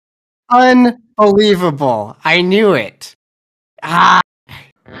Unbelievable. I knew it. Ah.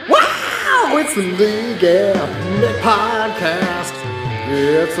 Wow! It's the League Nick Podcast.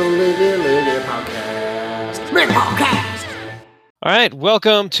 It's the League Podcast. Nick Podcast. All right,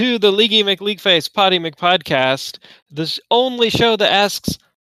 welcome to the Leaguey McLeagueface Potty McPodcast, the only show that asks,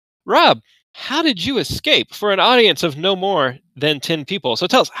 Rob, how did you escape for an audience of no more than 10 people? So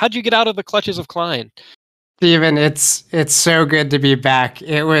tell us, how'd you get out of the clutches of Klein? Steven, it's so good to be back.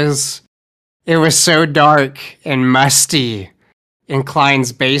 It was so dark and musty in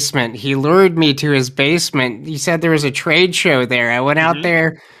Klein's basement. He lured me to his basement. He said there was a trade show there. I went out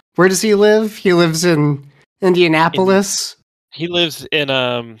there. Where does he live? He lives in Indianapolis. He lives in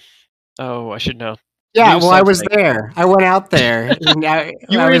I should know. Yeah, well, I was there. I went out there.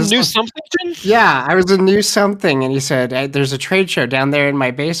 You were in New Something? Yeah, I was in New Something, and he said, there's a trade show down there in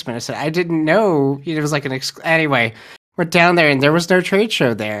my basement. I said, I didn't know. It was like anyway, went down there, and there was no trade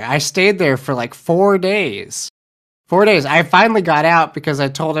show there. I stayed there for like 4 days. 4 days. I finally got out because I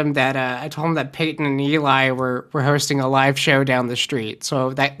told him that Peyton and Eli were hosting a live show down the street.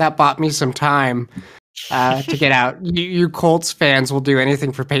 So that bought me some time to get out. You Colts fans will do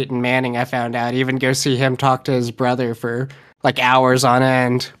anything for Peyton Manning, I found out. Even go see him talk to his brother for like hours on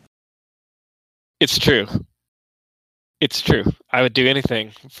end. It's true. It's true. I would do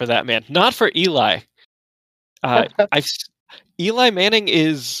anything for that man. Not for Eli. Eli Manning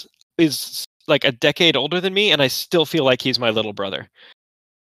is like a decade older than me, and I still feel like he's my little brother.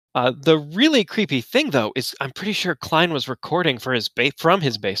 The really creepy thing, though, is I'm pretty sure Klein was recording from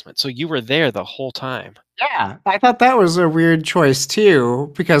his basement, so you were there the whole time. Yeah, I thought that was a weird choice,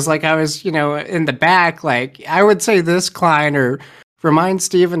 too, because, like, I was, in the back, like, I would say this, Klein, or remind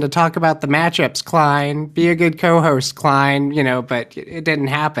Steven to talk about the matchups, Klein, be a good co-host, Klein, but it didn't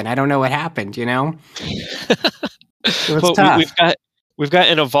happen. I don't know what happened, It was tough. We've got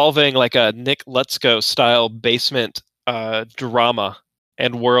an evolving, like a Nick Lutzko style basement drama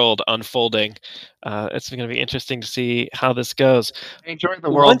and world unfolding. It's going to be interesting to see how this goes. I enjoy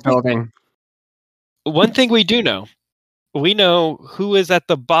the world building. One thing we do know, we know who is at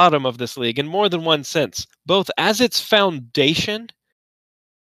the bottom of this league in more than one sense, both as its foundation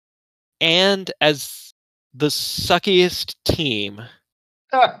and as the suckiest team.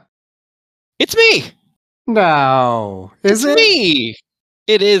 It's me! No. It's me!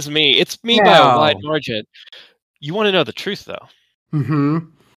 It is me. It's me by a wide margin. You want to know the truth, though. Mm-hmm.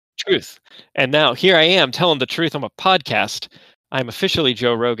 Truth. And now here I am telling the truth on a podcast. I'm officially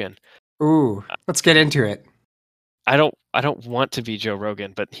Joe Rogan. Ooh, let's get into it. I don't want to be Joe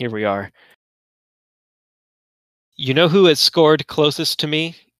Rogan, but here we are. You know who has scored closest to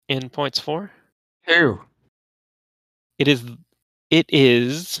me in points for? Who? It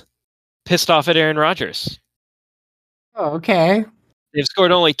is Pissed Off at Aaron Rodgers. Oh, okay. They've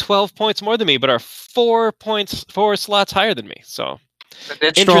scored only 12 points more than me, but are 4 slots higher than me. So,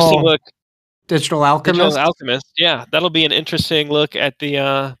 interesting look. Digital Alchemist. Digital Alchemist. Yeah, that'll be an interesting look at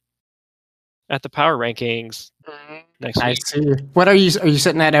the power rankings next week. I see. What are you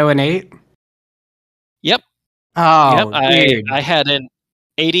sitting at 0-8? Yep. Oh, yep. I had an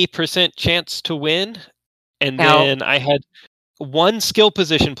 80% chance to win, and then I had one skill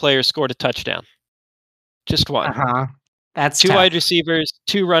position player scored a touchdown. Just one. Uh-huh. That's two tough. wide receivers,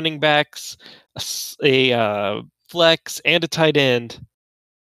 2 running backs, a flex, and a tight end.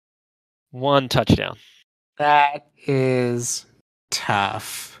 1 touchdown. That is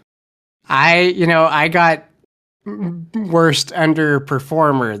tough. I got worst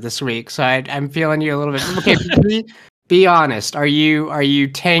underperformer this week, so I'm feeling you a little bit. Okay, be honest. Are you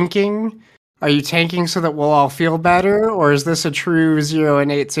tanking? Are you tanking so that we'll all feel better, or is this a true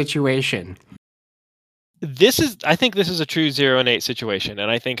 0-8 situation? I think this is a true 0-8 situation,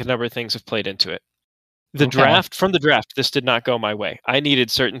 and I think a number of things have played into it. From the draft, this did not go my way. I needed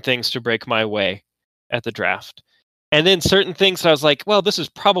certain things to break my way at the draft. And then certain things that I was like, well, this is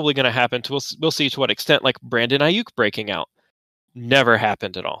probably going to happen. We'll see to what extent, like Brandon Ayuk breaking out. Never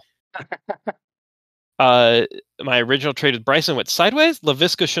happened at all. My original trade with Bryson went sideways.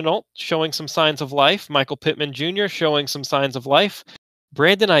 Laviska Shenault showing some signs of life. Michael Pittman Jr. showing some signs of life.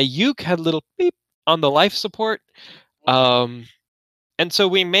 Brandon Ayuk had a little beep on the life support. And so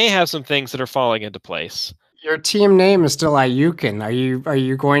we may have some things that are falling into place. Your team name is still Ayukin. Are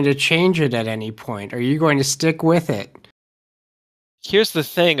you going to change it at any point? Are you going to stick with it? Here's the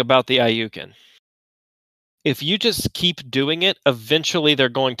thing about the Ayukin. If you just keep doing it, eventually they're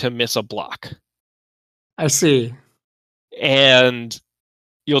going to miss a block. I see. And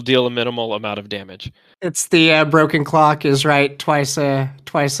you'll deal a minimal amount of damage. It's the broken clock is right twice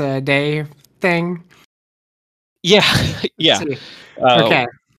a day thing. Yeah, yeah. Okay.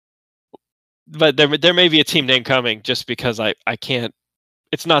 but there may be a team name coming just because I can't.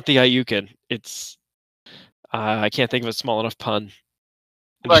 It's not the Ayukin. It's I can't think of a small enough pun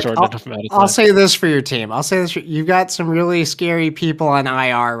in a Look, short enough amount of I'll time. say this for your team. I'll say this: you've got some really scary people on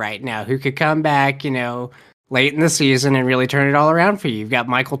IR right now who could come back, late in the season and really turn it all around for you. You've got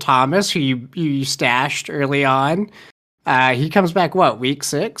Michael Thomas, who you stashed early on. He comes back week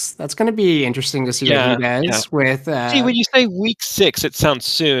 6? That's going to be interesting to see what he does with. See, when you say week 6, it sounds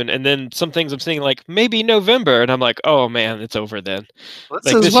soon, and then some things I'm seeing like maybe November, and I'm like, oh man, it's over then.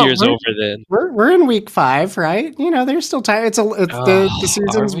 This year's over then. We're in week 5, right? There's still time. The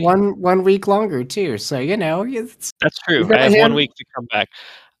season's one week longer too, so that's true. I have 1 week to come back.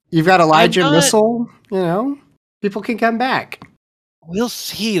 You've got Elijah Missile. People can come back. We'll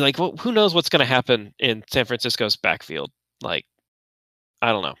see. Who knows what's going to happen in San Francisco's backfield? I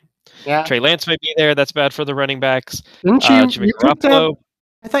don't know. Yeah. Trey Lance might be there. That's bad for the running backs. Didn't you? Jimmy Garoppolo.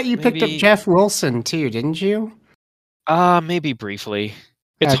 I thought you picked up Jeff Wilson too, didn't you? Maybe briefly.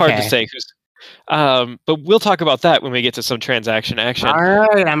 It's hard to say who's. But we'll talk about that when we get to some transaction action. All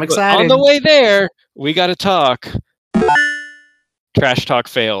right, I'm excited. But on the way there, we got to talk. Trash talk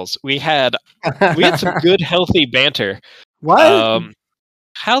fails. We had some good, healthy banter. What?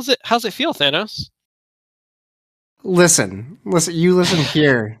 How's it feel, Thanos? Listen. You listen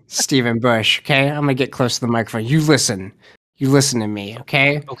here, Stephen Bush. Okay, I'm gonna get close to the microphone. You listen to me.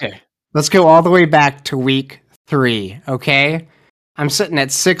 Okay. Okay. Let's go all the way back to week 3. Okay. I'm sitting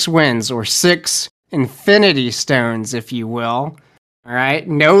at 6 wins or 6 infinity stones, if you will. All right.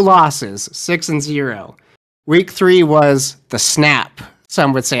 No losses. 6-0. Week 3 was the snap.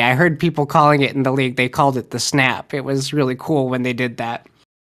 Some would say. I heard people calling it in the league. They called it the snap. It was really cool when they did that.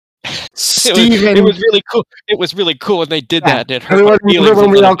 Steven, it was really cool. It was really cool when they did that. It hurt remember when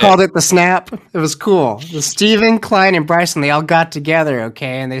we all called it the snap? It was cool. The Steven, Klein, and Bryson, they all got together,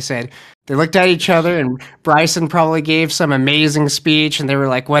 okay? And they looked at each other, and Bryson probably gave some amazing speech, and they were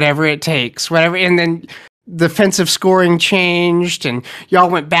like, whatever it takes, whatever. And then defensive scoring changed, and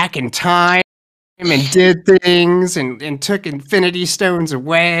y'all went back in time and did things and took infinity stones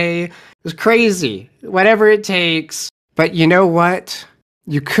away. It was crazy. Whatever it takes. But you know what?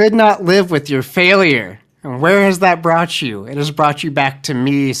 You could not live with your failure. And where has that brought you? It has brought you back to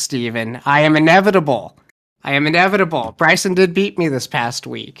me, Steven. I am inevitable. Bryson did beat me this past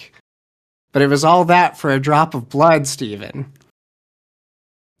week. But it was all that for a drop of blood, Steven.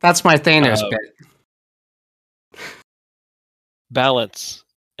 That's my Thanos bit. Balance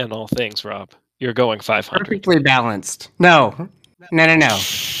in all things, Rob. You're going 500. Perfectly balanced. No.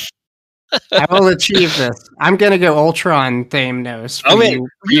 I will achieve this. I'm going to go Ultron Thanos.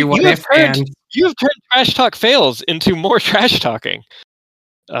 You've turned trash talk fails into more trash talking.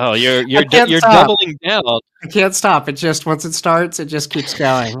 Oh, you're doubling down. I can't stop. It just, once it starts, it just keeps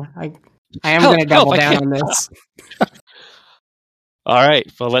going. I am going to double down on this. All right.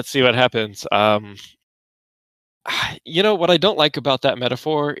 Well, let's see what happens. What I don't like about that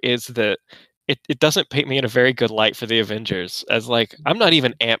metaphor is that it doesn't paint me in a very good light for the Avengers. As I'm not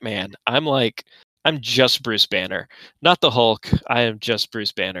even Ant-Man. I'm just Bruce Banner, not the Hulk. I am just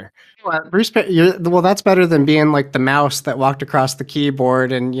Bruce Banner. Well, that's better than being like the mouse that walked across the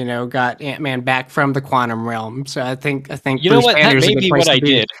keyboard and got Ant-Man back from the quantum realm. So I think you know what, that may be what I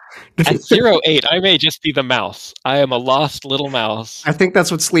did. At 08, I may just be the mouse. I am a lost little mouse. I think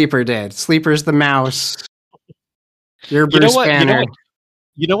that's what Sleeper did. Sleeper's the mouse. You're Bruce Banner.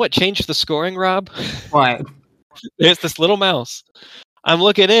 You know what changed the scoring, Rob? What? There's this little mouse. I'm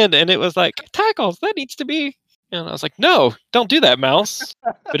looking in, and it was like, tackles, that needs to be... And I was like, no, don't do that, mouse.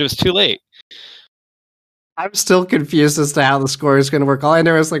 But it was too late. I'm still confused as to how the score is going to work. All I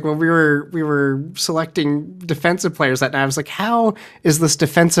know is when we were selecting defensive players that night, I was like, how is this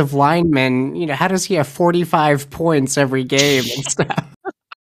defensive lineman, how does he have 45 points every game and stuff?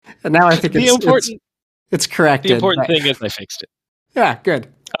 And now I think it's corrected. The important thing is I fixed it. Yeah, good.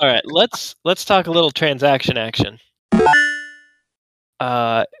 All right, let's talk a little transaction action.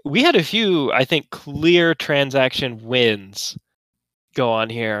 We had a few, I think, clear transaction wins go on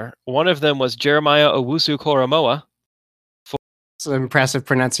here. One of them was Jeremiah Owusu-Koramoah. It's an impressive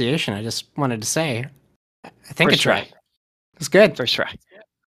pronunciation. I just wanted to say. I think it's right. It's good. First try.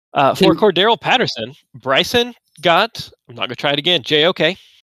 For Cordero Patterson, Bryson got, I'm not going to try it again, JOK.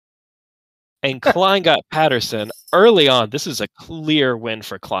 And Klein got Patterson early on. This is a clear win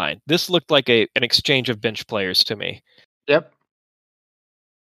for Klein. This looked like an exchange of bench players to me. Yep.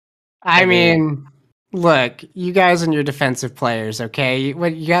 I mean, look, you guys and your defensive players, okay?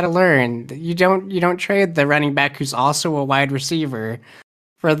 What you got to learn, you don't trade the running back who's also a wide receiver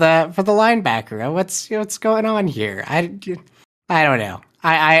for the linebacker. What's going on here? I don't know.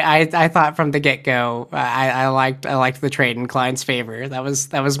 I thought from the get go, I liked the trade in Klein's favor. That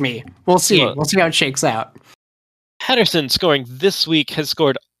was me. We'll see. Well, We'll see how it shakes out. Patterson scoring this week has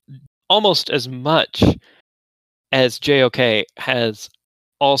scored almost as much as JOK has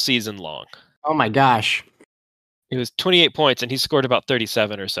all season long. Oh my gosh. It was 28 points, and he scored about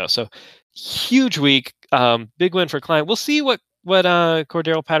 37 or so. So huge week. Big win for Klein. We'll see what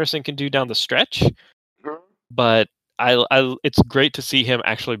Cordero Patterson can do down the stretch. But it's great to see him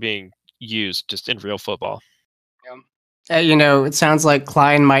actually being used just in real football. It sounds like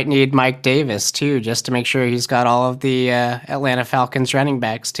Klein might need Mike Davis too, just to make sure he's got all of the Atlanta Falcons running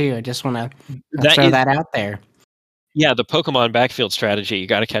backs too. I just want to throw that out there. Yeah, the Pokemon backfield strategy. You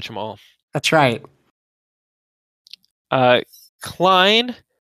got to catch them all. That's right. Klein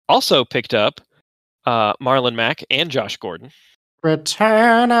also picked up Marlon Mack and Josh Gordon.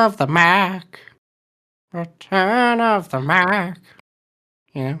 Return of the Mac. Return of the Mac.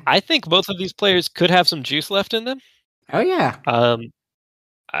 I think both of these players could have some juice left in them. Oh yeah.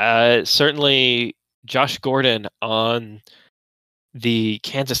 Certainly Josh Gordon on the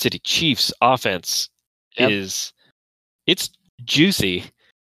Kansas City Chiefs offense it's juicy.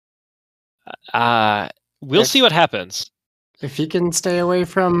 We'll see what happens. If he can stay away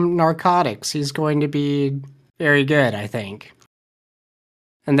from narcotics, he's going to be very good, I think.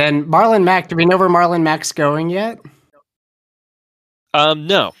 And then Marlon Mack, do we know where Marlon Mack's going yet?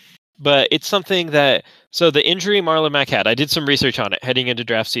 No, but it's something that... So the injury Marlon Mack had, I did some research on it heading into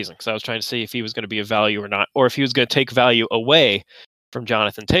draft season, because I was trying to see if he was going to be a value or not, or if he was going to take value away from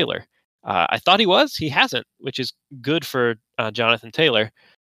Jonathan Taylor. I thought he was. He hasn't, which is good for Jonathan Taylor.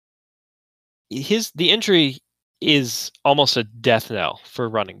 The injury is almost a death knell for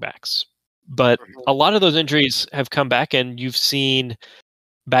running backs. But a lot of those injuries have come back, and you've seen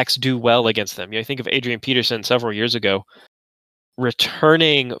backs do well against them. I think of Adrian Peterson several years ago,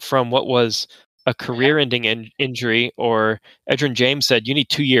 returning from what was a career-ending injury, or Edgerrin James said, you need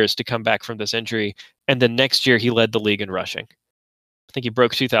 2 years to come back from this injury, and the next year he led the league in rushing. I think he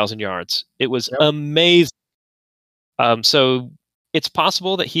broke 2,000 yards. It was amazing. So it's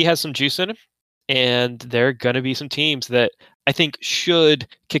possible that he has some juice in him, and there are going to be some teams that I think should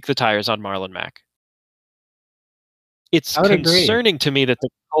kick the tires on Marlon Mack. It's concerning to me that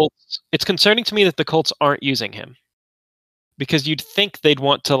the Colts aren't using him, because you'd think they'd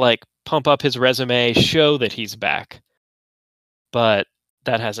want to pump up his resume, show that he's back, but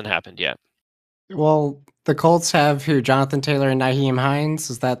that hasn't happened yet. Well, the Colts have who? Jonathan Taylor and Nyheim Hines.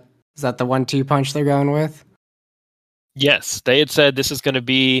 Is that the 1-2 punch they're going with? Yes, they had said this is going to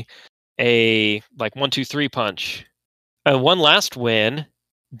be a 1-2-3 punch. One last win.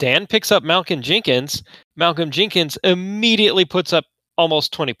 Dan picks up Malcolm Jenkins. Malcolm Jenkins immediately puts up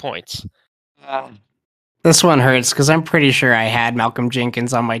almost 20 points. This one hurts because I'm pretty sure I had Malcolm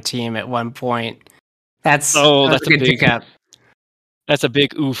Jenkins on my team at one point. That's a good pickup. That's a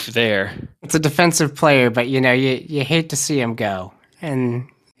big oof there. It's a defensive player, but you hate to see him go and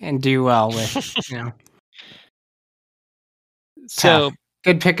do well with So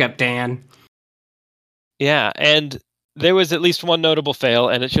good pickup, Dan. Yeah, and there was at least one notable fail,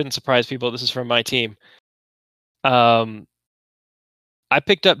 and it shouldn't surprise people. This is from my team. I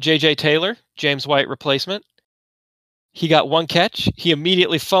picked up J.J. Taylor, James White replacement. He got one catch. He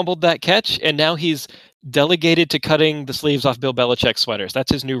immediately fumbled that catch, and now he's delegated to cutting the sleeves off Bill Belichick's sweaters.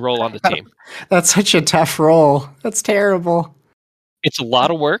 That's his new role on the team. That's such a tough role. That's terrible. It's a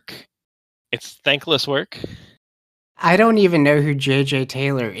lot of work. It's thankless work. I don't even know who J.J.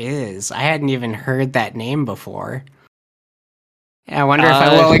 Taylor is. I hadn't even heard that name before. I wonder if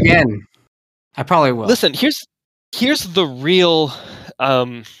I will again. I probably will. Listen, here's the real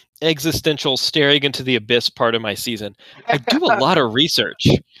existential staring into the abyss part of my season. I do a lot of research.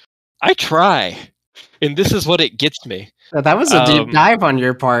 I try, and this is what it gets me. That was a deep dive on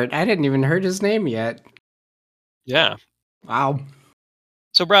your part. I didn't even heard his name yet. Yeah. Wow.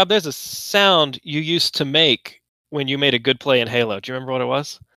 So, Rob, there's a sound you used to make when you made a good play in Halo. Do you remember what it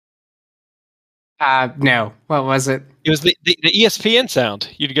was? No. What was it? It was the ESPN sound.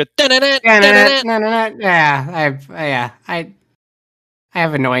 You'd go. Yeah. I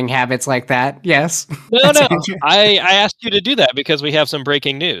have annoying habits like that. Yes. No. I asked you to do that because we have some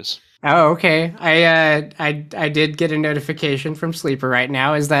breaking news. Oh, okay. I did get a notification from Sleeper right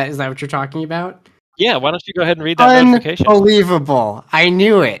now. Is that what you're talking about? Yeah. Why don't you go ahead and read that notification? Unbelievable! I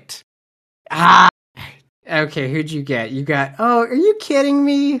knew it. Okay. Who'd you get? You got. Oh, are you kidding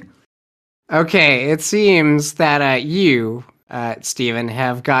me? Okay. It seems that you, Steven,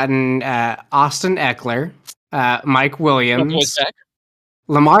 have gotten Austin Eckler, Mike Williams,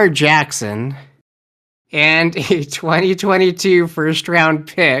 Lamar Jackson, and a 2022 first round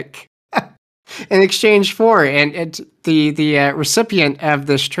pick in exchange for. And the recipient of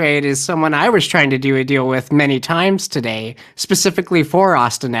this trade is someone I was trying to do a deal with many times today, specifically for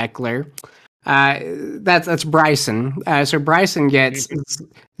Austin Eckler. That's Bryson. So Bryson gets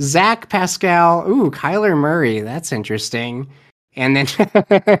Zach Pascal. Ooh, Kyler Murray. That's interesting. And then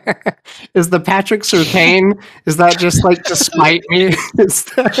is the Patrick Surtain? Is that just like to spite me? It's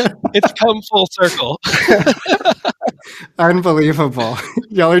come full circle. Unbelievable.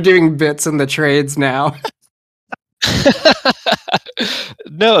 Y'all are doing bits in the trades now.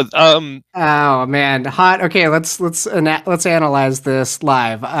 No. Oh man, hot. Okay, let's analyze this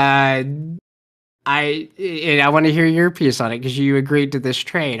live. I want to hear your piece on it because you agreed to this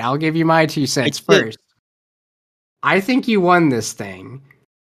trade. I'll give you my 2 cents first. I think you won this thing.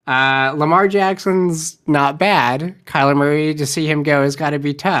 Lamar Jackson's not bad. Kyler Murray, to see him go has got to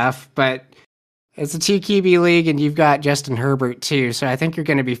be tough, but it's a 2 QB league and you've got Justin Herbert too, so I think you're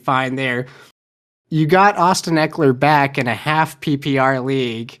going to be fine there. You got Austin Eckler back in a half PPR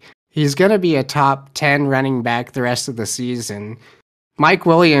league. He's going to be a top 10 running back the rest of the season. Mike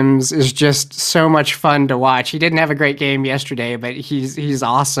Williams is just so much fun to watch. He didn't have a great game yesterday, but he's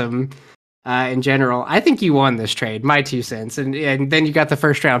awesome. In general, I think you won this trade. My 2 cents, and then you got the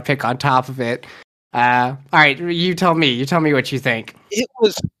first round pick on top of it. All right, you tell me. You tell me what you think. It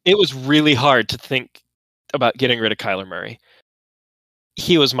was really hard to think about getting rid of Kyler Murray.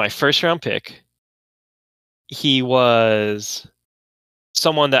 He was my first round pick. He was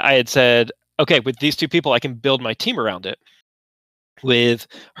someone that I had said, okay, with these 2 people, I can build my team around it. With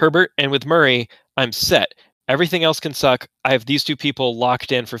Herbert and with Murray, I'm set. Everything else can suck. I have these 2 people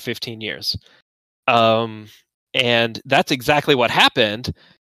locked in for 15 years. And that's exactly what happened.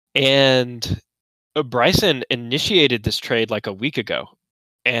 And Bryson initiated this trade like a week ago.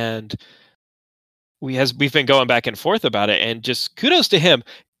 And we've been going back and forth about it. And just kudos to him.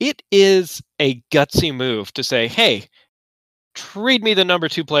 It is a gutsy move to say, hey, trade me the number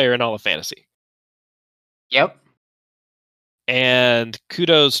 2 player in all of fantasy. Yep. And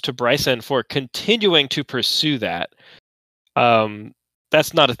kudos to Bryson for continuing to pursue that.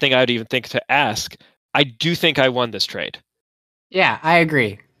 That's not a thing I would even think to ask. I do think I won this trade. Yeah, I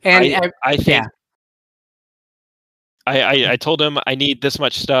agree. And I think I told him I need this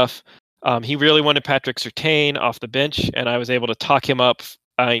much stuff. He really wanted Patrick Surtain off the bench, and I was able to talk him up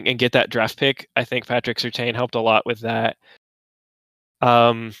and get that draft pick. I think Patrick Surtain helped a lot with that.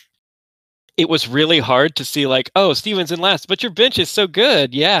 It was really hard to see like, oh, Steven's in last, but your bench is so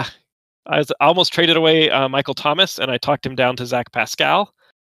good. Yeah. I almost traded away Michael Thomas, and I talked him down to Zach Pascal.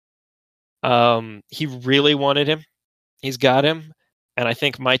 He really wanted him. He's got him. And I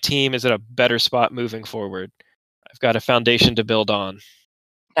think my team is at a better spot moving forward. I've got a foundation to build on.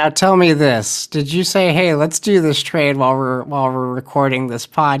 Now tell me this. Did you say, hey, let's do this trade while we're recording this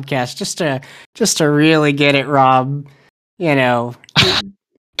podcast just to really get it, Rob? You know.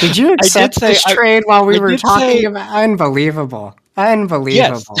 Did you accept this trade while we were talking about? Unbelievable.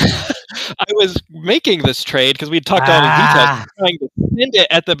 Yes. I was making this trade because we talked all the details, trying to send it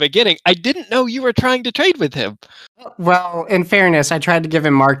at the beginning. I didn't know you were trying to trade with him. Well, in fairness, I tried to give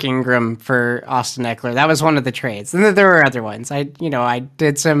him Mark Ingram for Austin Eckler. That was one of the trades. And there were other ones. I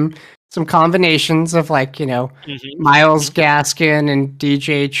did some combinations of Myles Gaskin and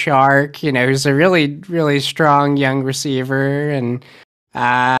DJ Chark, who's a really, really strong young receiver, and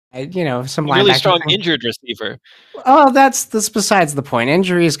some really strong injured receiver. Oh, that's besides the point.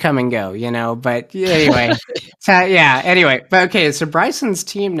 Injuries come and go, but anyway. Anyway. But okay, so Bryson's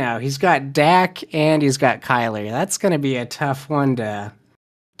team now, he's got Dak and he's got Kyler. That's going to be a tough one to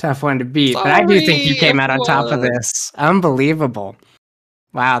beat. But I do think you came out on top of this. Unbelievable.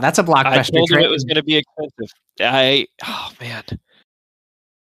 Wow, that's a blockbuster. I told him it was going to be expensive. Oh man.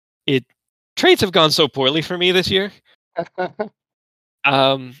 Trades have gone so poorly for me this year.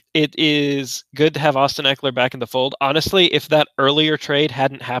 It is good to have Austin Eckler back in the fold. Honestly, if that earlier trade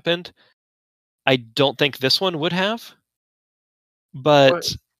hadn't happened, I don't think this one would have.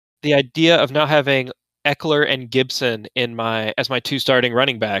 But the idea of now having Eckler and Gibson as my 2 starting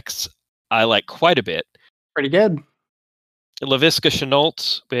running backs, I like quite a bit. Pretty good. Laviska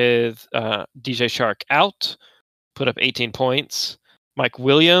Shenault with DJ Chark out, put up 18 points. Mike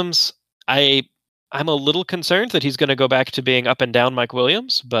Williams, I'm a little concerned that he's going to go back to being up and down Mike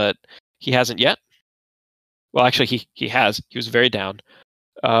Williams, but he hasn't yet. Well, actually, he has. He was very down.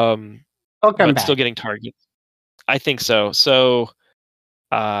 But still getting targets. I think so. So,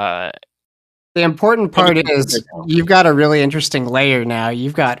 the important part is you've got a really interesting layer now.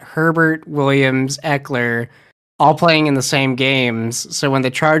 You've got Herbert, Williams, Eckler, all playing in the same games. So when the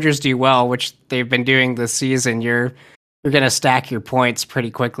Chargers do well, which they've been doing this season, you're going to stack your points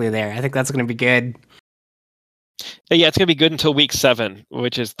pretty quickly there. I think that's going to be good. Yeah, it's going to be good until week 7,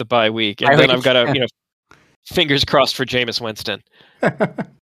 which is the bye week. And then I've got to, fingers crossed for Jameis Winston.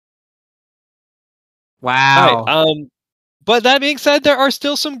 Wow. Right, but that being said, there are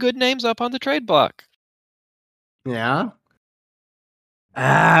still some good names up on the trade block. Yeah.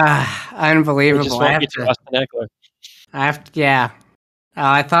 Unbelievable. I have to, yeah.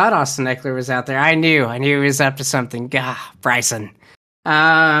 I thought Austin Eckler was out there. I knew he was up to something. Gah, Bryson.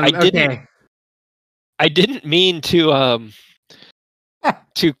 I didn't mean to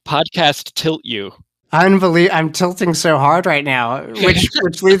podcast tilt you. Unbelievable! I'm tilting so hard right now,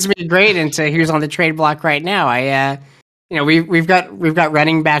 which leads me great into who's on the trade block right now. We've got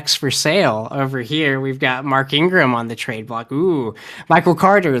running backs for sale over here. We've got Mark Ingram on the trade block. Ooh, Michael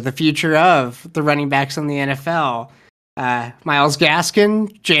Carter, the future of the running backs in the NFL. Myles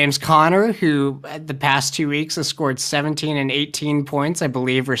Gaskin, James Conner, who the past 2 weeks has scored 17 and 18 points, I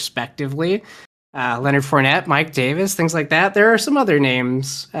believe, respectively. Leonard Fournette, Mike Davis, things like that. There are some other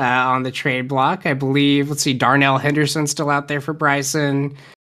names on the trade block, I believe. Let's see, Darnell Henderson still out there for Bryson.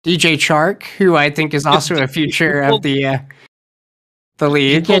 DJ Chark, who I think is also a future of the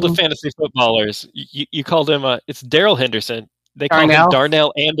league. You told the fantasy footballers. You called him. It's Darrell Henderson. They called him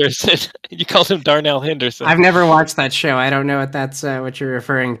Darnell Anderson. You called him Darnell Henderson. I've never watched that show. I don't know what that's what you're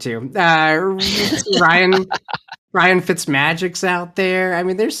referring to. Ryan Fitzmagic's out there. I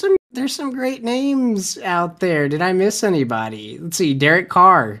mean, there's some great names out there. Did I miss anybody? Let's see, Derek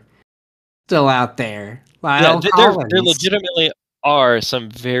Carr still out there. Yeah, there legitimately are some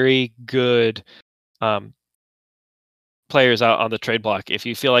very good players out on the trade block. If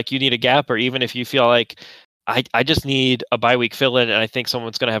you feel like you need a gap, or even if you feel like I just need a bye week fill in, and I think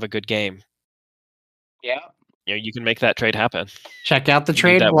someone's going to have a good game. Yeah, you can make that trade happen. Check out the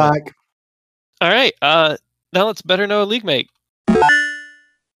trade block. All right, now let's better know a league mate.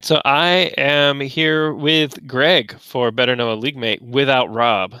 So I am here with Greg for Better Know a League Mate without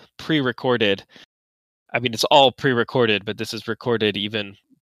Rob, pre-recorded. I mean, it's all pre-recorded, but this is recorded even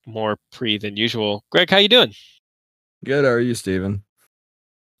more pre than usual. Greg, how you doing? Good. How are you, Steven?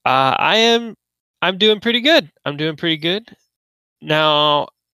 I'm doing pretty good. Now,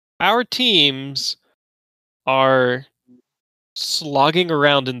 our teams are slogging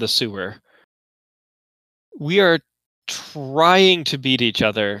around in the sewer. We are trying to beat each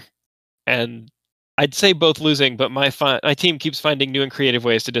other, and I'd say both losing, but my team keeps finding new and creative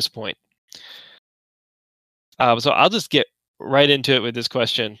ways to disappoint. So I'll just get right into it with this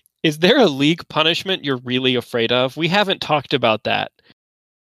question. Is there a league punishment you're really afraid of? We haven't talked about that.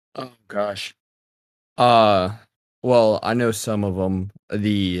 Oh, gosh. Well, I know some of them.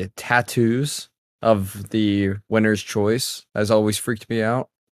 The tattoos of the winner's choice has always freaked me out.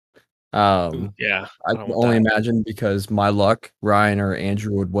 Yeah, I can only imagine, because my luck, Ryan or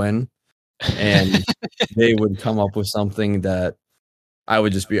Andrew would win, and they would come up with something that I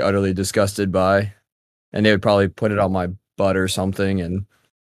would just be utterly disgusted by, and they would probably put it on my butt or something and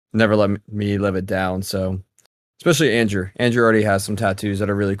never let me live it down. So, especially Andrew. Andrew already has some tattoos that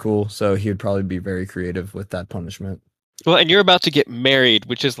are really cool, so he would probably be very creative with that punishment. Well, and you're about to get married,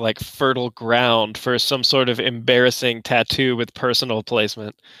 which is like fertile ground for some sort of embarrassing tattoo with personal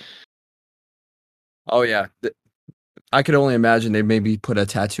placement. Oh, yeah. I could only imagine they maybe put a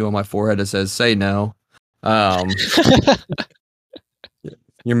tattoo on my forehead that says, "Say no.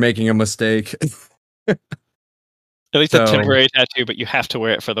 You're making a mistake." At least a temporary tattoo, but you have to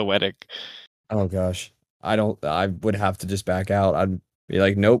wear it for the wedding. Oh, gosh. I would have to just back out. I'd be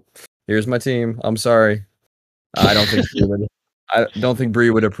like, "Nope, here's my team. I'm sorry." I don't think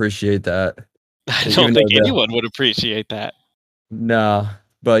Bree would appreciate that. I don't think anyone would appreciate that. No.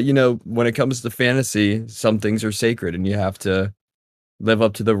 But, when it comes to fantasy, some things are sacred, and you have to live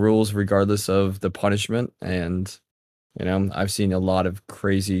up to the rules regardless of the punishment. And, I've seen a lot of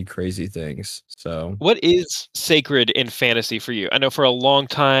crazy, crazy things. So, what is sacred in fantasy for you? I know for a long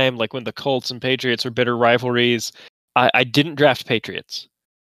time, like when the Colts and Patriots were bitter rivalries, I didn't draft Patriots.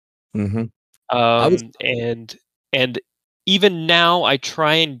 Mm-hmm. And even now, I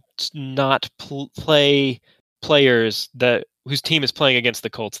try and not play players whose team is playing against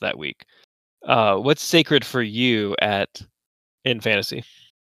the Colts that week. What's sacred for you in fantasy?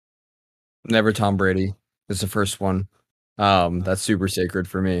 Never Tom Brady is the first one. That's super sacred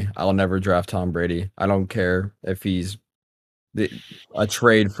for me. I'll never draft Tom Brady. I don't care if he's a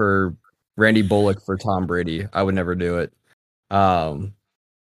trade for Randy Bullock for Tom Brady. I would never do it. I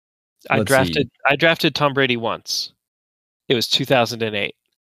drafted Tom Brady once. It was 2008.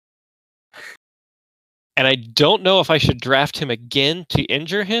 And I don't know if I should draft him again to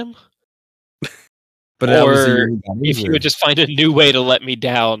injure him, But that was the or year he got if he would injured. just find a new way to let me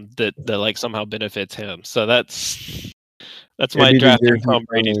down that like somehow benefits him. So that's It'd my be the year drafting Tom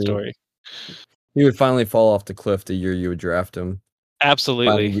Brady story. he would finally fall off the cliff the year you would draft him.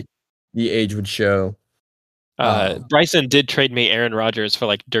 Absolutely. Finally, the age would show. Bryson did trade me Aaron Rodgers for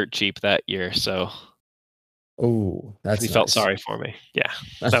like dirt cheap that year, so Oh, that's he nice. felt sorry for me. Yeah,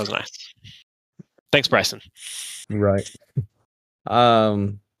 that was nice. Thanks, Bryson. Right.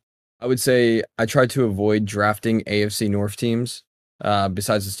 I would say I tried to avoid drafting AFC North teams,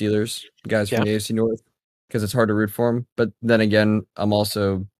 besides the Steelers, guys from the AFC North, because it's hard to root for them. But then again, I'm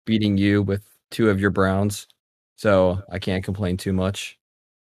also beating you with 2 of your Browns, so I can't complain too much.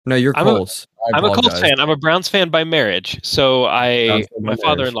 No, you're Colts. I'm a Colts fan. I'm a Browns fan by marriage. So my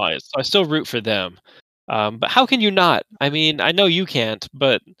father-in-law is. So I still root for them. But how can you not? I mean, I know you can't,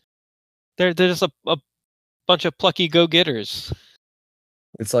 but they're just a bunch of plucky go-getters.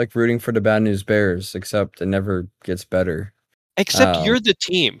 It's like rooting for the Bad News Bears, except it never gets better. Except you're the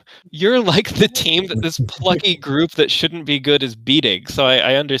team. You're like the team that this plucky group that shouldn't be good is beating. So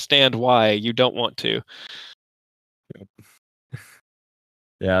I understand why you don't want to.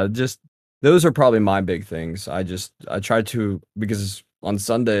 Yeah, just those are probably my big things. I try to, because on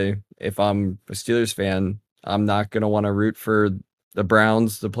Sunday, if I'm a Steelers fan, I'm not gonna want to root for the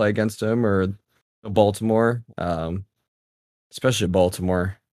Browns to play against them or Baltimore. Especially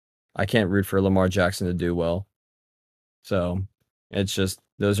Baltimore. I can't root for Lamar Jackson to do well. So it's just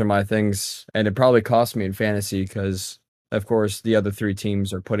those are my things, and it probably cost me in fantasy because, of course, the other 3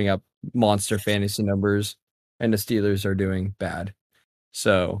 teams are putting up monster fantasy numbers, and the Steelers are doing bad.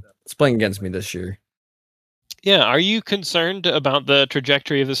 So it's playing against me this year. Yeah, are you concerned about the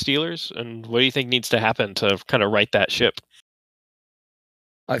trajectory of the Steelers, and what do you think needs to happen to kind of right that ship?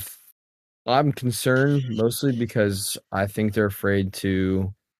 I'm concerned mostly because I think they're afraid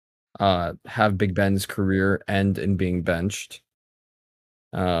to have Big Ben's career end in being benched.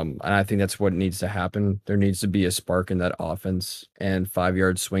 And I think that's what needs to happen. There needs to be a spark in that offense, and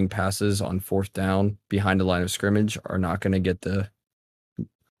 5-yard swing passes on 4th down behind the line of scrimmage are not going to get the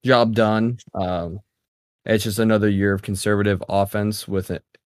job done. It's just another year of conservative offense with it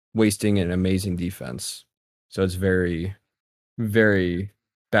wasting an amazing defense. So it's very, very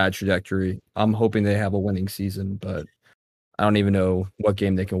bad trajectory. I'm hoping they have a winning season, but I don't even know what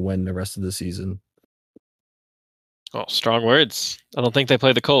game they can win the rest of the season. Oh, strong words. I don't think they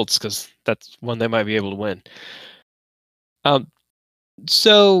play the Colts because that's one they might be able to win.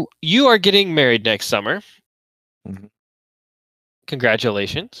 So you are getting married next summer. Mhm.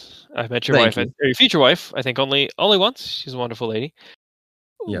 Congratulations! I met your Thank wife, you. or your future wife. I think only once. She's a wonderful lady.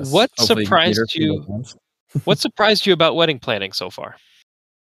 Yes. What Hopefully you can meet her surprised for you? both months. What surprised you about wedding planning so far?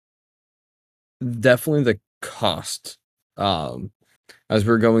 Definitely the cost. As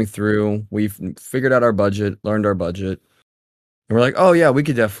we're going through, we've figured out our budget, learned our budget, and we're like, oh yeah, we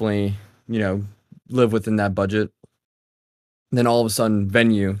could definitely, live within that budget. And then all of a sudden,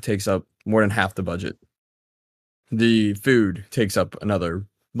 venue takes up more than half the budget. The food takes up another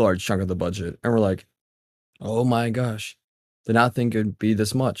large chunk of the budget, and we're like, oh my gosh, did not think it'd be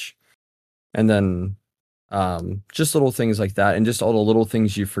this much. And then just little things like that, and just all the little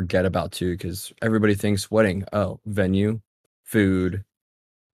things you forget about too, because everybody thinks wedding, oh, venue, food,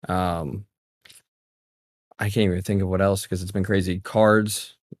 I can't even think of what else because it's been crazy.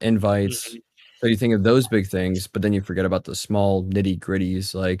 Cards, invites. So you think of those big things, but then you forget about the small nitty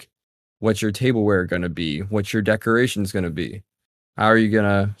gritties, like what's your tableware going to be? What's your decorations going to be? How are you going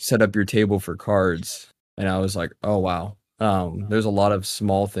to set up your table for cards? And I was like, oh, wow. There's a lot of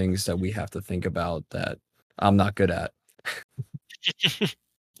small things that we have to think about that I'm not good at.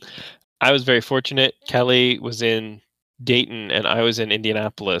 I was very fortunate. Kelly was in Dayton and I was in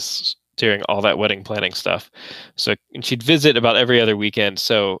Indianapolis during all that wedding planning stuff. So, and she'd visit about every other weekend.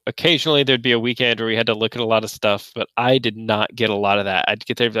 So occasionally there'd be a weekend where we had to look at a lot of stuff, but I did not get a lot of that. I'd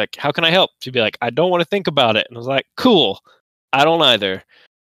get there and be like, how can I help? She'd be like, I don't want to think about it. And I was like, cool. I don't either.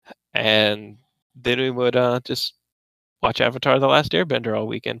 And then we would just watch Avatar: The Last Airbender all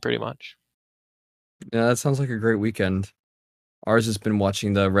weekend, pretty much. Yeah, that sounds like a great weekend. Ours has been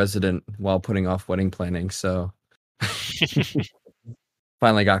watching The Resident while putting off wedding planning, so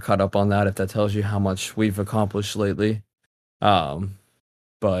finally got caught up on that, if that tells you how much we've accomplished lately.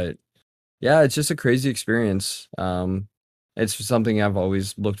 But yeah, it's just a crazy experience. It's something I've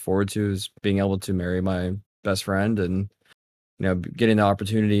always looked forward to, is being able to marry my best friend and getting the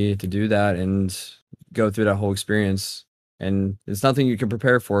opportunity to do that and go through that whole experience. And it's nothing you can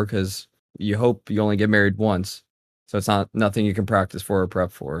prepare for because you hope you only get married once. So it's nothing you can practice for or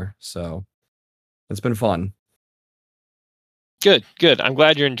prep for. So It's been fun. Good, good. I'm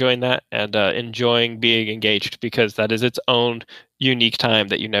glad you're enjoying that and enjoying being engaged, because that is its own unique time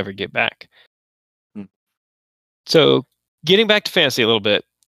that you never get back. Hmm. So, getting back to fantasy a little bit,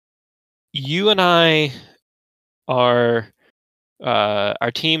 you and I are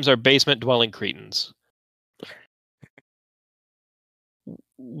our teams are basement dwelling cretins.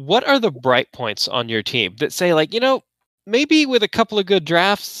 What are the bright points on your team that say, like, maybe with a couple of good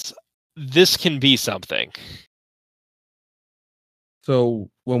drafts, this can be something? So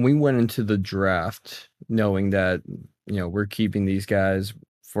when we went into the draft, knowing that we're keeping these guys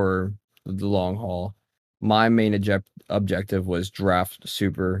for the long haul, my main objective was draft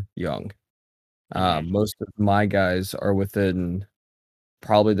super young. Most of my guys are within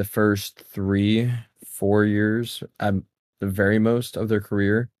probably the first 3-4 years at the very most of their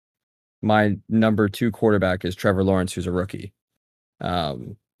career. My number 2 quarterback is Trevor Lawrence, who's a rookie. That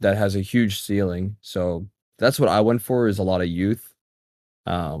has a huge ceiling. So that's what I went for, is a lot of youth.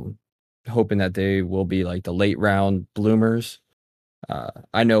 Hoping that they will be like the late round bloomers.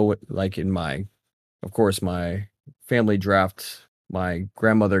 I know what, like of course, my family draft, my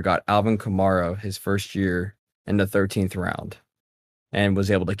grandmother got Alvin Kamara his first year in the 13th round and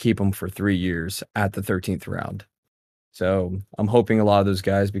was able to keep him for 3 years at the 13th round. So I'm hoping a lot of those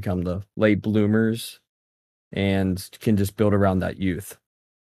guys become the late bloomers and can just build around that youth.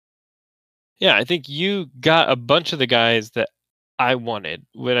 Yeah, I think you got a bunch of the guys that I wanted.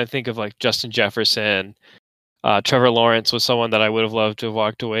 When I think of like Justin Jefferson, Trevor Lawrence was someone that I would have loved to have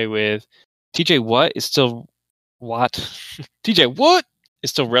walked away with. TJ Watt is still TJ Watt is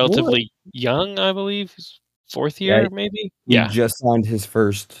still relatively young, I believe. His 4th year, maybe. He just signed his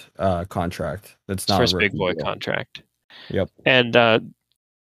first contract. That's not first a big boy deal. contract. Yep. And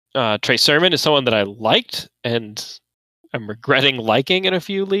Trey Sermon is someone that I liked, and I'm regretting liking in a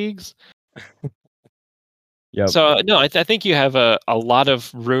few leagues. Yep. So no, I think you have a lot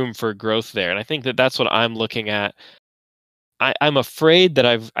of room for growth there, and I think that that's what I'm looking at. I'm afraid that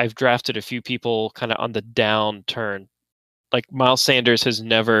I've drafted a few people kind of on the downturn. Like Miles Sanders has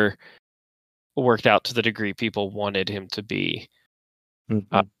never worked out to the degree people wanted him to be.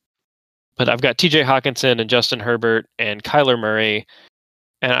 Mm-hmm. But I've got TJ Hawkinson and Justin Herbert and Kyler Murray,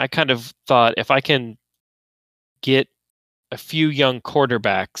 and I kind of thought, if I can get a few young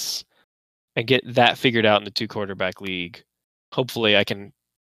quarterbacks and get that figured out in the 2 quarterback league, hopefully I can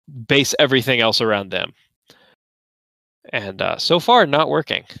base everything else around them. And so far, not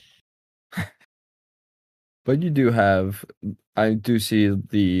working. But I do see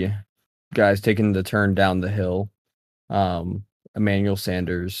the guys taking the turn down the hill. Emmanuel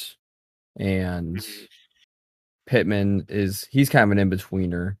Sanders and Pittman he's kind of an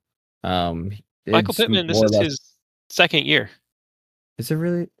in-betweener. Michael Pittman, this is his 2nd year. Is it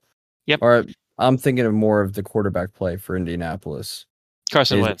really? Yep. Or I'm thinking of more of the quarterback play for Indianapolis.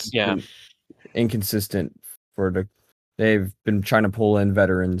 Carson Wentz, yeah. Inconsistent they've been trying to pull in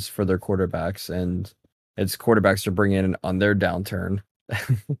veterans for their quarterbacks, and it's quarterbacks to bring in on their downturn.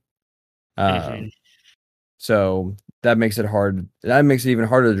 So that makes it hard. That makes it even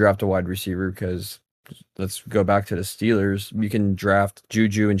harder to draft a wide receiver, because let's go back to the Steelers. You can draft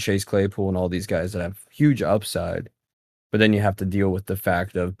Juju and Chase Claypool and all these guys that have huge upside, but then you have to deal with the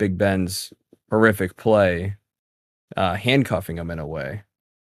fact of Big Ben's horrific play, handcuffing him in a way.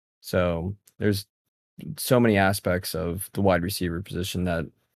 So there's so many aspects of the wide receiver position that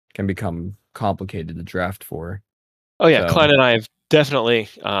can become complicated to draft for. Oh yeah, so Klein and I have definitely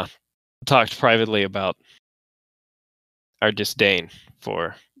talked privately about our disdain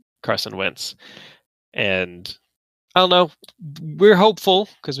for Carson Wentz. And I don't know, we're hopeful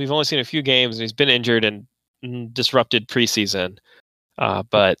because we've only seen a few games and he's been injured and disrupted preseason.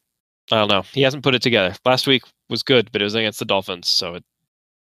 But I don't know, he hasn't put it together. Last week was good, but it was against the Dolphins, so it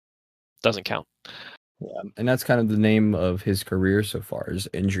doesn't count. Yeah, and that's kind of the name of his career so far, is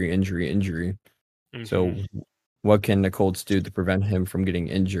injury. Mm-hmm. So what can the Colts do to prevent him from getting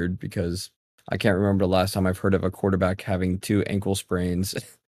injured? Because I can't remember the last time I've heard of a quarterback having 2 ankle sprains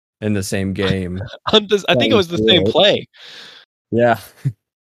in the same game. I think it was the same play. Yeah.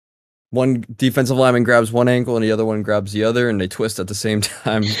 One defensive lineman grabs one ankle and the other one grabs the other, and they twist at the same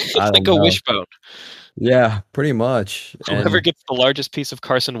time. It's like a wishbone. Yeah, pretty much. Whoever gets the largest piece of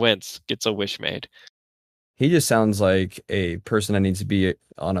Carson Wentz gets a wish made. He just sounds like a person that needs to be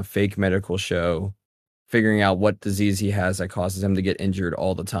on a fake medical show, figuring out what disease he has that causes him to get injured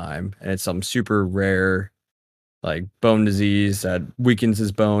all the time. And it's some super rare, like, bone disease that weakens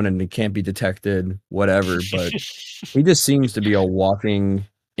his bone and it can't be detected, whatever. But he just seems to be a walking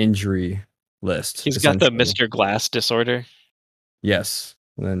injury list. He's got the Mr. Glass disorder. Yes.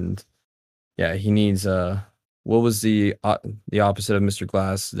 And Yeah, he needs what was the opposite of Mr.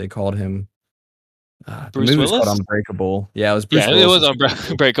 Glass? They called him the Bruce movie was called Willis? Unbreakable. Yeah, it was Bruce Yeah, it Willis. was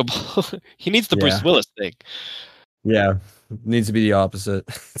unbreakable. He needs the Bruce Yeah, Willis thing. yeah, needs to be the opposite.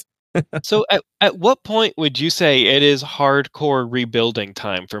 So at what point would you say it is hardcore rebuilding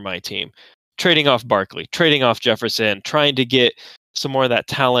time for my team? Trading off Barkley, trading off Jefferson, trying to get some more of that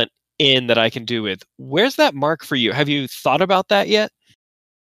talent in that I can do with. Where's that mark for you? Have you thought about that yet?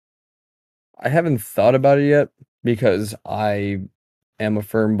 I haven't thought about it yet because I am a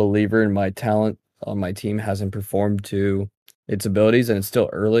firm believer in my talent on my team hasn't performed to its abilities and it's still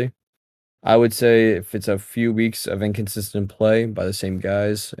early. I would say if it's a few weeks of inconsistent play by the same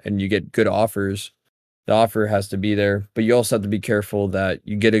guys and you get good offers, the offer has to be there. But you also have to be careful that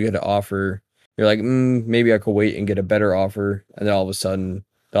you get a good offer. You're like, maybe I could wait and get a better offer. And then all of a sudden,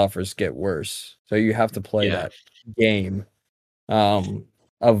 the offers get worse. So you have to play Yeah. that game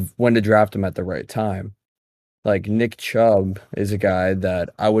of when to draft them at the right time. Like Nick Chubb is a guy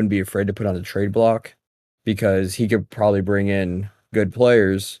that I wouldn't be afraid to put on the trade block because he could probably bring in good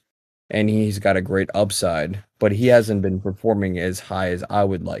players and he's got a great upside, but he hasn't been performing as high as I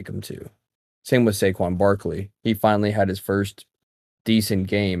would like him to. Same with Saquon Barkley. He finally had his first decent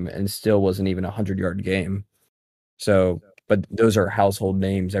game and still wasn't even a 100-yard game. So, but those are household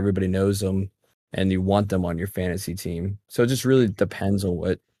names. Everybody knows them and you want them on your fantasy team. So it just really depends on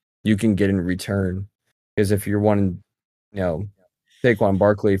what you can get in return. Because if you're wanting, Saquon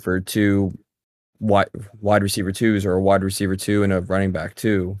Barkley for two wide receiver twos or a wide receiver two and a running back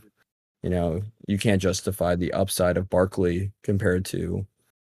two, you can't justify the upside of Barkley compared to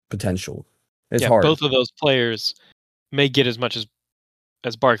potential. It's hard. Both of those players may get as much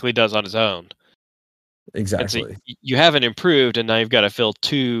as Barkley does on his own. Exactly. And so you haven't improved, and now you've got to fill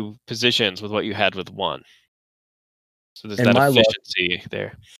two positions with what you had with one. So there's that efficiency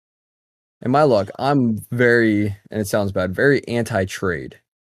there. In my luck, I'm very, and it sounds bad, very anti-trade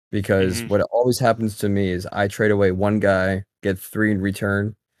because what always happens to me is I trade away one guy, get 3 in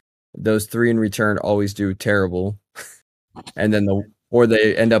return. Those 3 in return always do terrible. And then or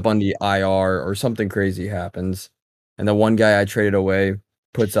they end up on the IR or something crazy happens. And the one guy I traded away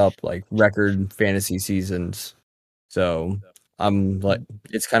puts up like record fantasy seasons. So I'm like,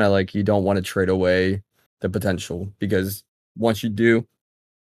 it's kind of like you don't want to trade away the potential because once you do,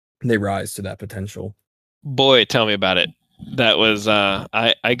 they rise to that potential. Boy, tell me about it. That was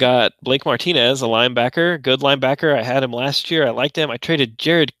I got Blake Martinez, a linebacker, good linebacker. I had him last year. I liked him. I traded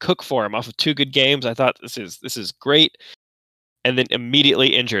Jared Cook for him off of 2 good games. I thought this is great. And then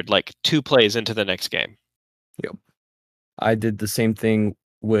immediately injured like 2 plays into the next game. Yep. I did the same thing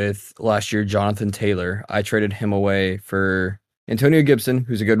with last year Jonathan Taylor. I traded him away for Antonio Gibson,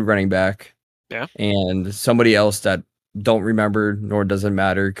 who's a good running back. Yeah. And somebody else that don't remember, nor does it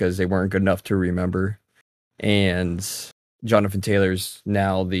matter because they weren't good enough to remember. And Jonathan Taylor's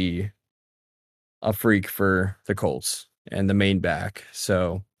now a freak for the Colts and the main back.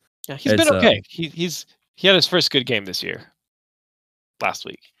 So yeah, he's been okay. He had his first good game this year. Last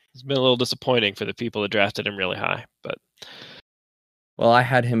week. It's been a little disappointing for the people that drafted him really high, but well, I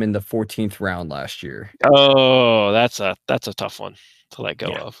had him in the 14th round last year. Oh, that's a tough one to let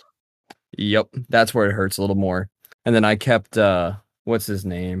go of. Yep, that's where it hurts a little more. And then I kept what's his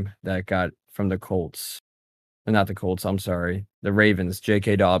name that got from the Colts? Not the Colts, I'm sorry. The Ravens,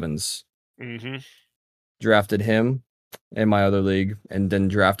 J.K. Dobbins. Mm-hmm. Drafted him in my other league and then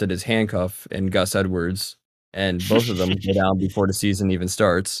drafted his handcuff in Gus Edwards. And both of them go down before the season even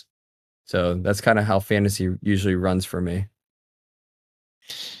starts. So that's kind of how fantasy usually runs for me.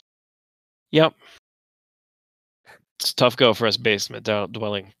 Yep. It's a tough go for us basement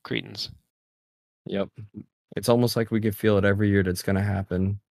dwelling Cretans. Yep. It's almost like we could feel it every year that's going to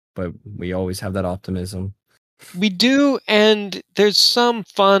happen, but we always have that optimism. We do, and there's some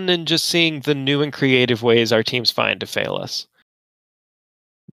fun in just seeing the new and creative ways our teams find to fail us.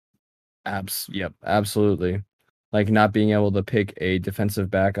 Yep, absolutely. Like not being able to pick a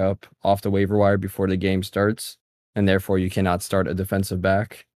defensive backup off the waiver wire before the game starts, and therefore you cannot start a defensive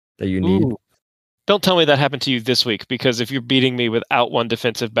back that you need. Ooh. Don't tell me that happened to you this week, because if you're beating me without one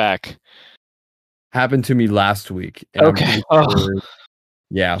defensive back. Happened to me last week. Okay.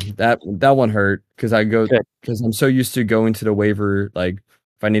 Yeah, that one hurt because I'm so used to going to the waiver. Like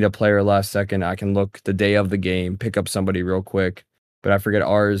if I need a player last second, I can look the day of the game, pick up somebody real quick. But I forget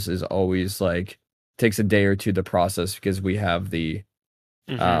ours is always like takes a day or two to process because we have the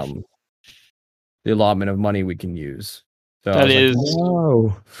allotment of money we can use. So that is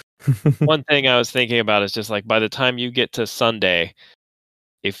one thing I was thinking about is just like by the time you get to Sunday,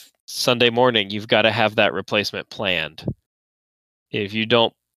 if Sunday morning you've got to have that replacement planned. If you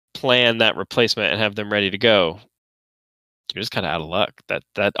don't plan that replacement and have them ready to go, you're just kind of out of luck.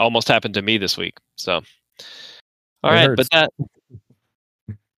 That almost happened to me this week. So, all It right, hurts. but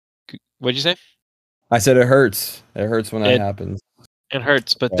what'd you say? I said it hurts. It hurts when that It- happens. It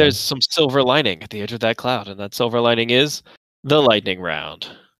hurts, but Yeah. there's some silver lining at the edge of that cloud, and that silver lining is the lightning round.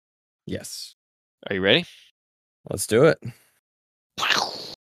 Yes. Are you ready? Let's do it.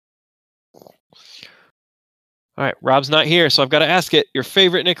 All right, Rob's not here, so I've got to ask it. Your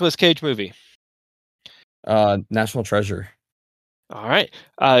favorite Nicolas Cage movie? National Treasure. All right.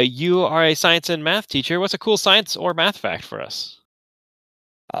 You are a science and math teacher. What's a cool science or math fact for us?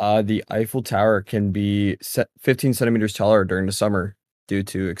 The Eiffel Tower can be 15 centimeters taller during the summer due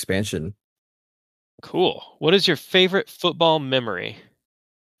to expansion. Cool. What is your favorite football memory?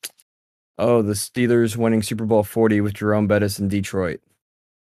 Oh, the Steelers winning Super Bowl 40 with Jerome Bettis in Detroit.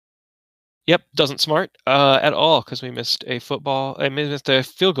 Yep, doesn't smart at all because we missed a field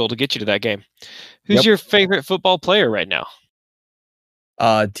goal to get you to that game. Who's Yep. your favorite football player right now?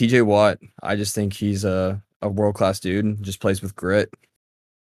 TJ Watt. I just think he's a world-class dude and just plays with grit.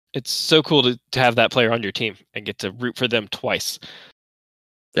 It's so cool to have that player on your team and get to root for them twice.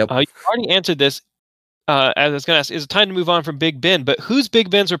 Yep. You already answered this. As I was going to ask, is it time to move on from Big Ben? But who's Big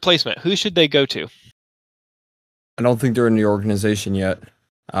Ben's replacement? Who should they go to? I don't think they're in the organization yet.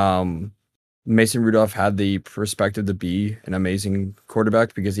 Mason Rudolph had the perspective to be an amazing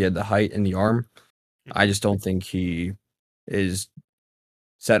quarterback because he had the height and the arm. I just don't think he is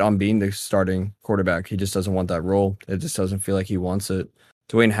set on being the starting quarterback. He just doesn't want that role. It just doesn't feel like he wants it.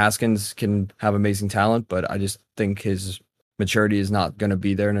 Dwayne Haskins can have amazing talent, but I just think his maturity is not going to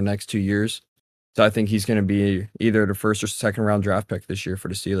be there in the next 2 years. So I think he's going to be either the first or second round draft pick this year for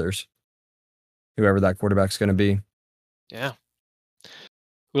the Steelers, whoever that quarterback's going to be. Yeah.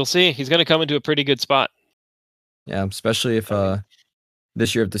 We'll see. He's going to come into a pretty good spot. Yeah, especially if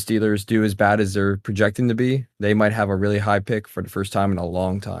this year, if the Steelers do as bad as they're projecting to be, they might have a really high pick for the first time in a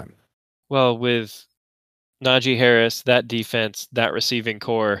long time. Well, with Najee Harris, that defense, that receiving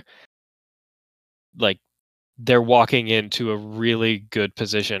core, like they're walking into a really good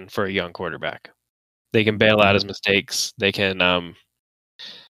position for a young quarterback. They can bail out his mistakes. They can.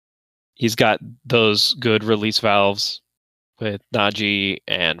 He's got those good release valves with Najee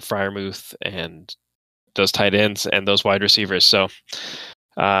and Freiermuth and those tight ends and those wide receivers. So,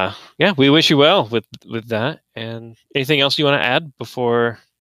 yeah, we wish you well with that. And anything else you want to add before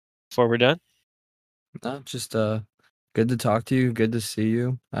we're done? No, just good to talk to you. Good to see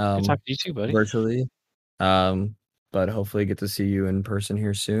you. Good talk to you too, buddy. Virtually. But hopefully get to see you in person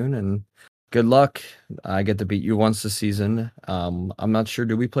here soon. And good luck. I get to beat you once this season. I'm not sure.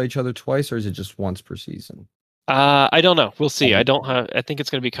 Do we play each other twice or is it just once per season? I don't know. We'll see. I think it's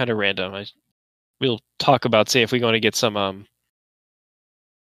going to be kind of random. We'll talk about see if we're going to get some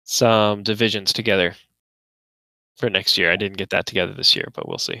divisions together for next year. I didn't get that together this year, but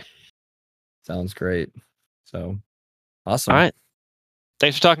we'll see. Sounds great. So awesome. All right.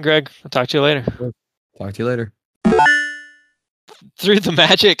 Thanks for talking, Greg. I'll talk to you later. Talk to you later. Through the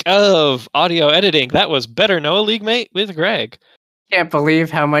magic of audio editing, that was Better Know a League Mate with Greg. Can't believe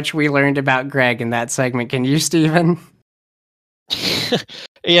how much we learned about Greg in that segment. Can you, Steven?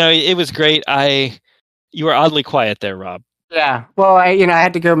 It was great. You were oddly quiet there, Rob. Yeah. Well, I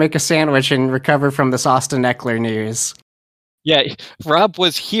had to go make a sandwich and recover from this Austin Eckler news. Yeah, Rob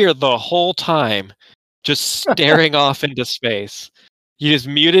was here the whole time, just staring off into space. He just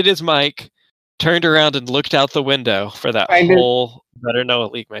muted his mic, turned around and looked out the window for that whole Better Know a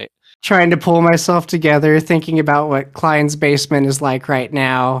League Mate. Trying to pull myself together, thinking about what Klein's basement is like right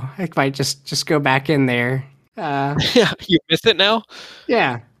now. I might just go back in there. Yeah, you miss it now?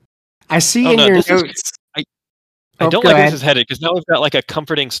 Yeah. I see in your notes. I don't like where this is headed because now we've got like a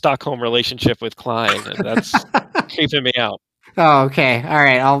comforting Stockholm relationship with Klein, and that's creeping me out. Oh, okay. All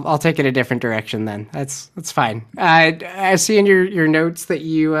right. I'll take it a different direction then. That's fine. I see in your notes that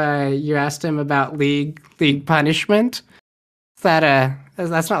you asked him about league punishment.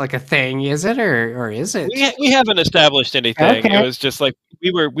 That's not like a thing, is it, or is it? We haven't established anything. Okay. It was just like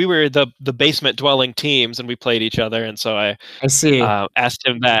we were the basement dwelling teams, and we played each other. And so I see. Asked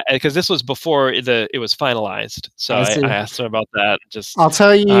him that because this was before it was finalized. So I asked him about that. Just I'll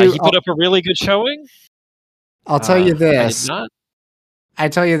tell you, he put up a really good showing. I'll tell you this. I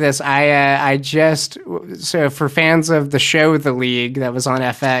tell you this. So for fans of the show The League that was on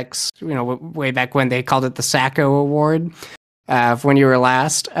FX, way back when they called it the Sacco Award. When you were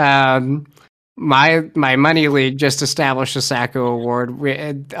last, my money league just established a Sacco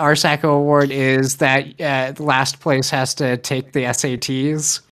Award. Our Sacco Award is that the last place has to take the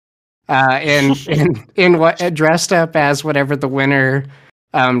SATs, in what dressed up as whatever the winner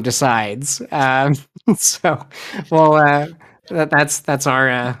decides. So, well, that's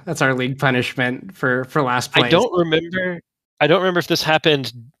our league punishment for last I place. don't remember. I don't remember if this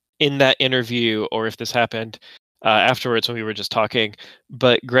happened in that interview or if this happened afterwards when we were just talking.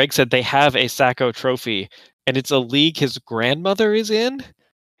 But Greg said they have a Sacco Trophy, and it's a league his grandmother is in.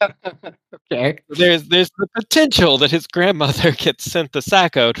 Okay. There's the potential that his grandmother gets sent the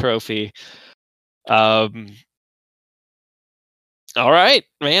Sacco Trophy. All right,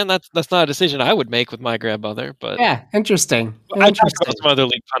 man. That's not a decision I would make with my grandmother, but Yeah, interesting. I talked about Interesting. some other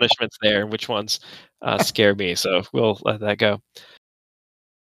league punishments there, which ones scare me. So we'll let that go.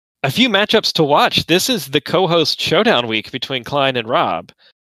 A few matchups to watch. This is the co-host showdown week between Klein and Rob.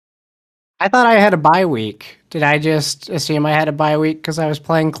 I thought I had a bye week. Did I just assume I had a bye week because I was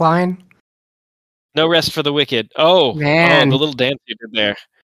playing Klein? No rest for the wicked. Oh, Man. the little dance you did there.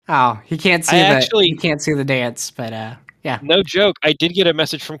 Oh, he can't see he can't see the dance, but yeah. No joke. I did get a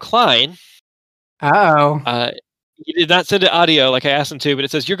message from Klein. Uh-oh. He did not send an audio like I asked him to, but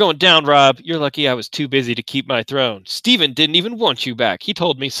it says, "You're going down, Rob. You're lucky I was too busy to keep my throne. Steven didn't even want you back. He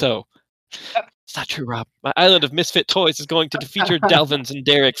told me so." It's not true, Rob. My island of misfit toys is going to defeat your Dalvins and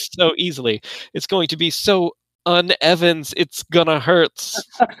Derricks so easily. It's going to be so un-Evans. It's gonna hurt.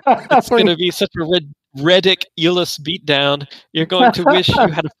 It's gonna be such a Reddick Ulyss beatdown. You're going to wish you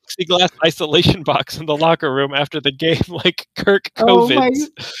had a plexiglass isolation box in the locker room after the game, like Kirk COVID.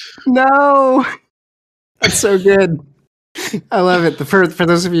 No. That's so good. I love it. For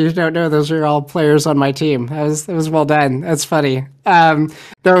those of you who don't know, those are all players on my team. That was well done. That's funny. No,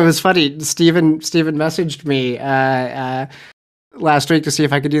 it was funny. Steven messaged me last week to see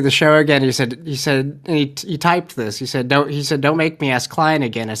if I could do the show again. He said and he typed this. He said don't make me ask Klein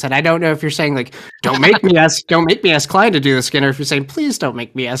again. I said I don't know if you're saying like don't make me ask Klein to do this again, or if you're saying please don't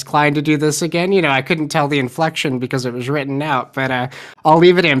make me ask Klein to do this again. You know, I couldn't tell the inflection because it was written out, but I'll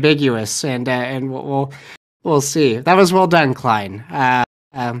leave it ambiguous and we'll see. That was well done, Klein.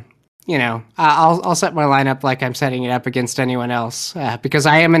 You know, I'll set my lineup like I'm setting it up against anyone else because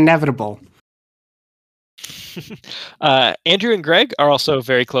I am inevitable. Andrew and Greg are also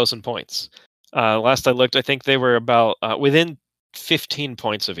very close in points. Last I looked, I think they were about within 15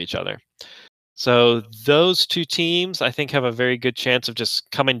 points of each other. So those two teams, I think, have a very good chance of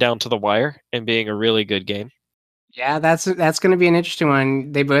just coming down to the wire and being a really good game. Yeah, that's going to be an interesting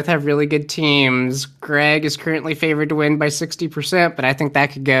one. They both have really good teams. Greg is currently favored to win by 60%, but I think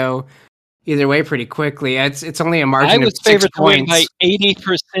that could go either way pretty quickly. It's only a margin. I was favored to win by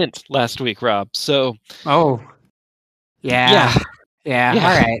 80% last week, Rob. So yeah. All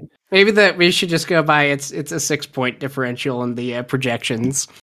right. Maybe we should just go by it's a 6-point differential in the projections.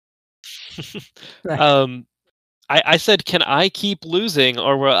 I said, can I keep losing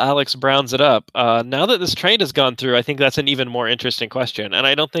or will Alex Browns it up? Now that this trade has gone through, I think that's an even more interesting question. And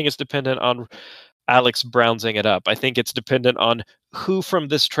I don't think it's dependent on Alex Brownsing it up. I think it's dependent on who from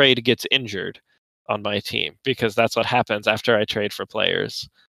this trade gets injured on my team, because that's what happens after I trade for players.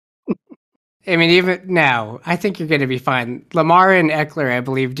 I mean, even now, I think you're going to be fine. Lamar and Eckler, I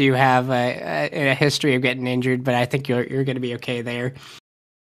believe, do have a history of getting injured, but I think you're going to be okay there.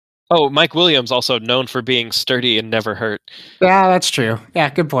 Oh, Mike Williams, also known for being sturdy and never hurt. Yeah, that's true. Yeah,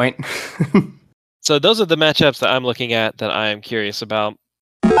 good point. So those are the matchups that I'm looking at that I am curious about.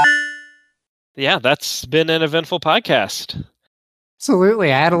 Yeah, that's been an eventful podcast.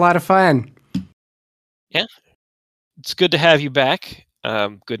 Absolutely. I had a lot of fun. Yeah. It's good to have you back.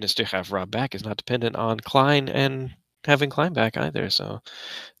 Goodness, to have Rob back is not dependent on Klein and having Klein back either. So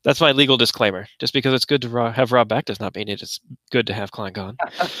that's my legal disclaimer. Just because it's good to have Rob back does not mean it's good to have Klein gone.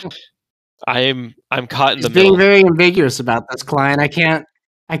 I'm caught in the middle. Being very ambiguous about this, Klein. I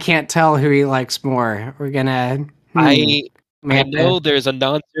can't tell who he likes more. We're gonna. I know there's a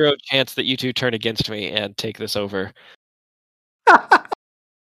non-zero chance that you two turn against me and take this over.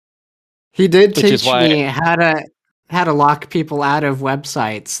 He did teach me how to lock people out of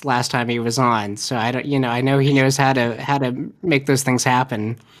websites last time he was on. So I know he knows how to make those things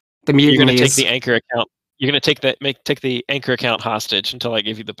happen. You're going to take the Anchor account. You're going to take the Anchor account hostage until I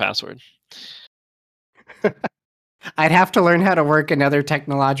give you the password. I'd have to learn how to work another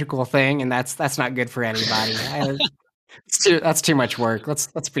technological thing, and that's not good for anybody. That's too much work.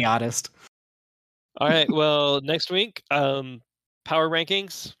 Let's be honest. All right. Well, next week, power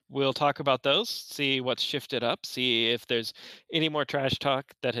rankings. We'll talk about those, see what's shifted up, see if there's any more trash talk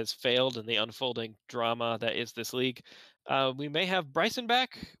that has failed in the unfolding drama that is this league. We may have Bryson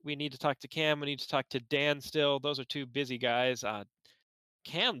back. We need to talk to Cam. We need to talk to Dan still. Those are two busy guys.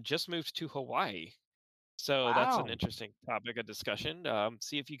 Cam just moved to Hawaii. So that's an interesting topic of discussion.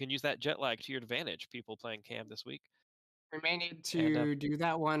 See if you can use that jet lag to your advantage, people playing Cam this week. We may need to do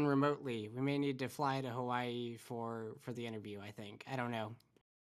that one remotely. We may need to fly to Hawaii for the interview, I think. I don't know.